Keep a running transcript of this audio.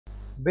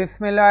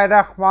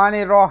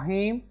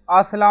Bismillahirrahmanirrahim.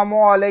 Assalamu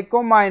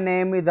alaikum. My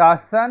name is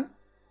Hassan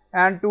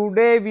and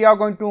today we are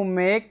going to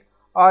make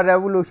a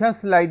revolution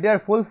slider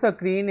full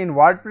screen in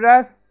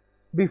WordPress.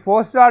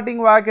 Before starting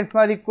work, it's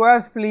my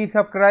request, please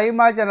subscribe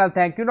my channel.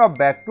 Thank you. Now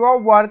back to our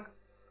work.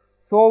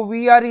 So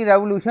we are in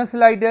revolution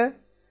slider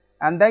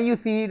and then you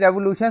see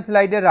revolution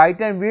slider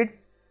height and width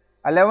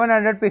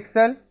 1100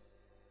 pixel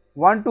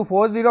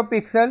 1240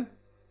 pixel.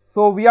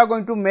 So we are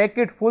going to make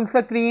it full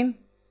screen.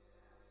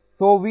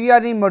 So we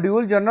are in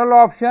module general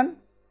option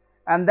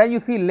and then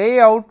you see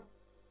layout.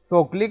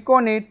 So click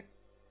on it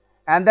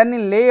and then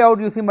in layout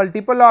you see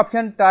multiple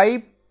option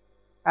type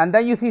and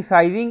then you see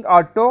sizing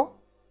auto.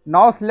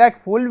 Now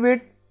select full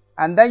width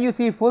and then you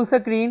see full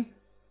screen.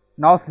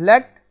 Now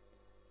select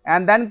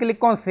and then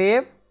click on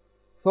save.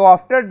 So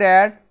after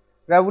that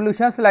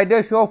revolution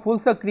slider show full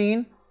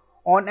screen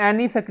on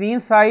any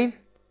screen size.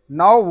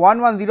 Now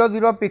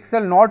 1100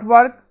 pixel not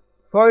work.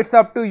 So it's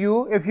up to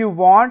you. If you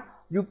want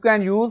you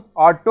can use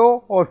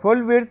auto or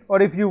full width,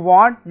 or if you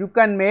want you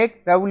can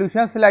make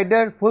revolution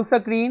slider full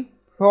screen.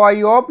 So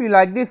I hope you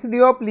like this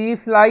video. Please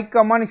like,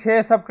 comment,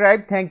 share,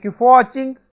 subscribe. Thank you for watching.